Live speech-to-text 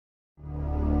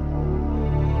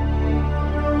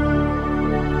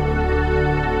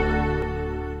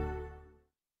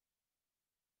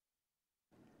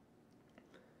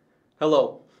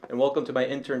Hello, and welcome to my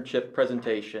internship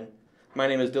presentation. My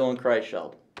name is Dylan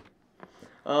Kreischeld.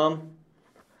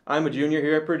 I'm a junior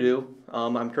here at Purdue.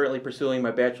 I'm currently pursuing my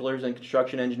bachelor's in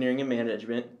construction engineering and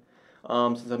management.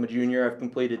 Since I'm a junior, I've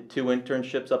completed 2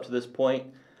 internships up to this point.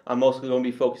 I'm mostly going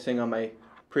to be focusing on my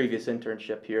previous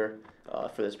internship here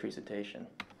for this presentation.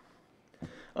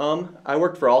 I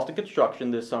worked for Alston Construction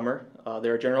this summer.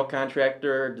 They're a general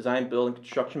contractor, design, build, and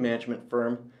construction management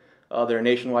firm. They're a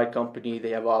nationwide company.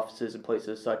 They have offices in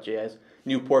places such as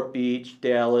Newport Beach,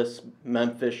 Dallas,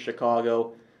 Memphis,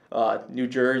 Chicago, New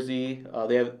Jersey.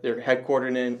 They're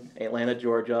headquartered in Atlanta,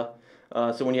 Georgia.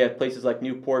 So when you have places like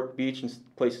Newport Beach and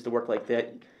places to work like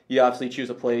that, you obviously choose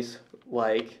a place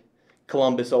like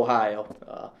Columbus,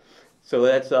 Ohio. So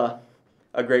that's a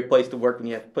great place to work when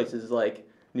you have places like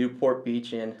Newport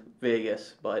Beach and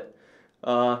Vegas. But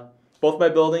both my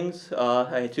buildings,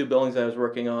 I had 2 buildings I was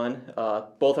working on.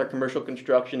 Both are commercial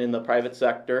construction in the private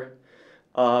sector.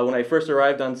 When I first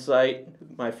arrived on site,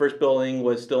 my first building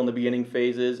was still in the beginning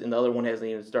phases, and the other one hasn't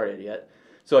even started yet.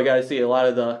 So I got to see a lot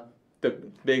of the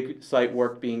big site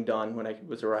work being done when I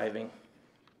was arriving.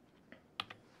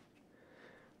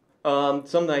 Some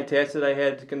of my tasks that I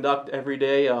had to conduct every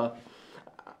day,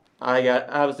 I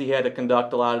obviously had to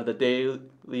conduct a lot of the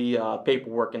daily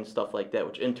paperwork and stuff like that,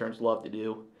 which interns love to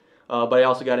do. But I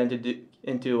also got into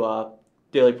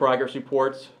daily progress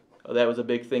reports. That was a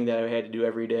big thing that I had to do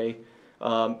every day.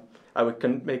 I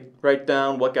would write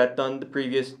down what got done the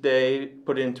previous day,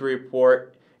 put it into a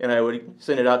report, and I would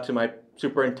send it out to my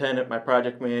superintendent, my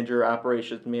project manager,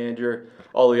 operations manager,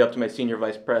 all the way up to my senior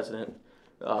vice president.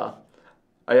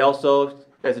 I also,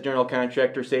 as a general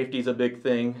contractor, safety is a big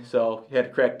thing, so you had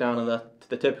to crack down on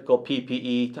the typical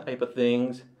PPE type of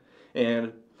things.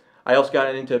 And I also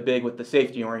got into big with the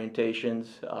safety orientations.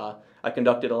 I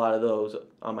conducted a lot of those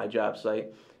on my job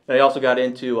site. And I also got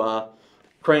into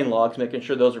crane logs, making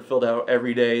sure those are filled out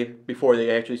every day before they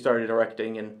actually started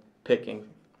erecting and picking.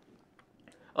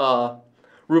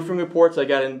 Roofing reports, I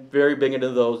got very big into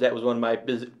those. That was one of my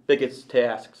biggest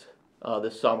tasks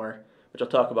this summer, which I'll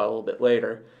talk about a little bit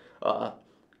later.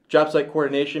 Job site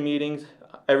coordination meetings,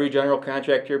 every general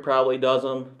contractor probably does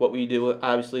them. What we do,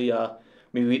 obviously,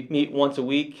 we meet once a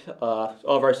week. All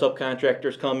of our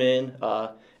subcontractors come in,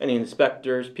 any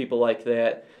inspectors, people like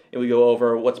that, and we go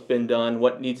over what's been done,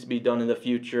 what needs to be done in the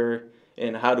future,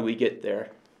 and how do we get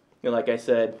there. And like I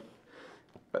said,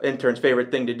 intern's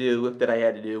favorite thing to do that I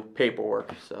had to do,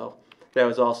 paperwork. So that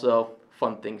was also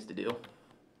fun things to do.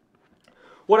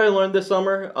 What I learned this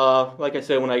summer, like I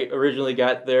said, when I originally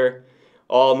got there,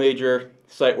 all major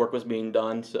site work was being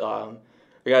done. So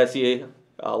I got to see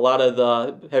a lot of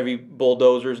the heavy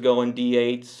bulldozers going,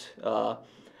 D8s,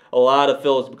 a lot of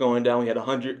fill was going down. We had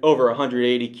over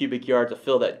 180 cubic yards of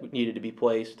fill that needed to be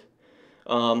placed.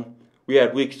 We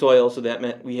had weak soil, so that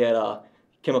meant we had a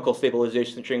chemical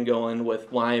stabilization string going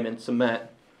with lime and cement.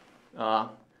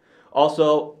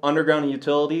 Also, underground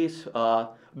utilities.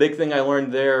 Big thing I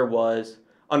learned there was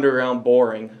underground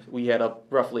boring. We had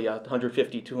roughly a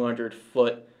 150, 200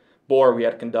 foot bore we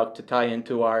had to conduct to tie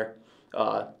into our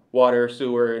water,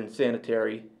 sewer, and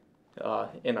sanitary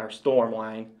in our storm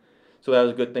line. So that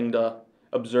was a good thing to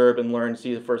observe and learn,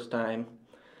 see the first time.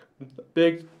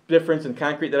 Big difference in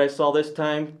concrete that I saw this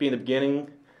time, being the beginning,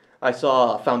 I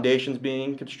saw foundations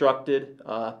being constructed.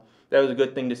 That was a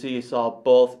good thing to see. I saw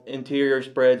both interior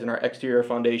spreads and our exterior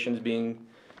foundations being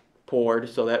poured,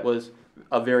 so that was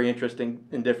a very interesting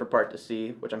and different part to see,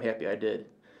 which I'm happy I did.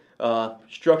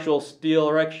 Structural steel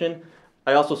erection,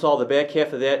 I also saw the back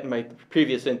half of that in my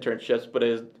previous internships, but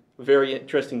it was very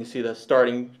interesting to see the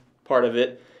starting part of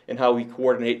it and how we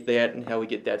coordinate that and how we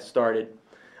get that started.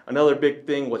 Another big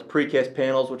thing was precast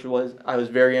panels, which I was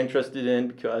very interested in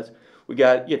because we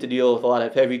get to deal with a lot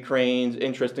of heavy cranes,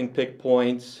 interesting pick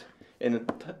points,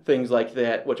 and things like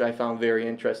that, which I found very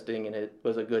interesting, and it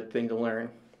was a good thing to learn.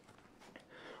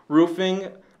 Roofing,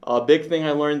 a big thing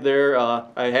I learned there,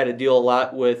 I had to deal a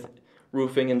lot with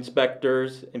roofing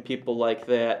inspectors and people like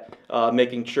that,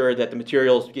 making sure that the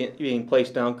material is being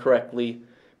placed down correctly,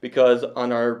 because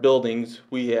on our buildings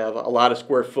we have a lot of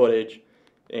square footage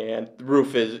and the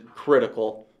roof is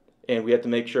critical, and we have to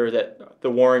make sure that the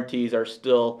warranties are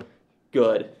still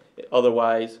good.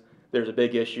 Otherwise, there's a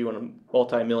big issue and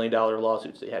multi-million-dollar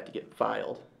lawsuits that have to get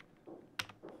filed.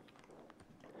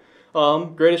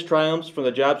 Greatest triumphs from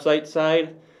the job site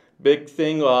side, big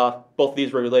thing, both of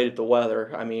these were related to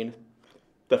weather. I mean,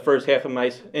 the first half of my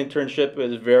internship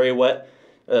was very wet.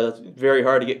 It's very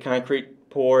hard to get concrete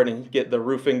poured and get the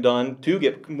roofing done to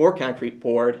get more concrete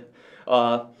poured.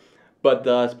 But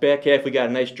the back half we got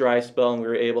a nice dry spell and we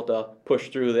were able to push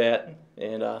through that.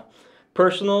 And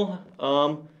personal,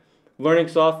 Learning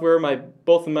software,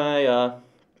 both of my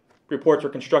reports were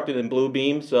constructed in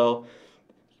Bluebeam, so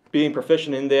being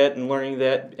proficient in that and learning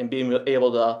that and being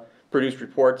able to produce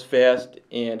reports fast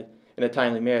and in a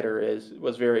timely manner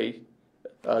was very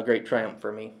great triumph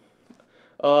for me.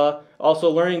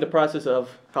 Also, learning the process of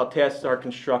how tasks are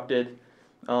constructed,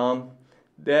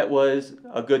 that was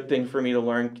a good thing for me to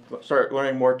learn. Start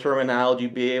learning more terminology,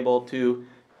 be able to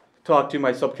talk to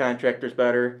my subcontractors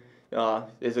better,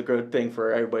 is a good thing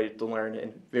for everybody to learn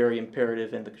and very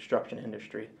imperative in the construction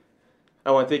industry.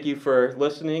 I want to thank you for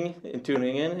listening and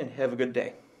tuning in, and have a good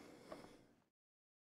day.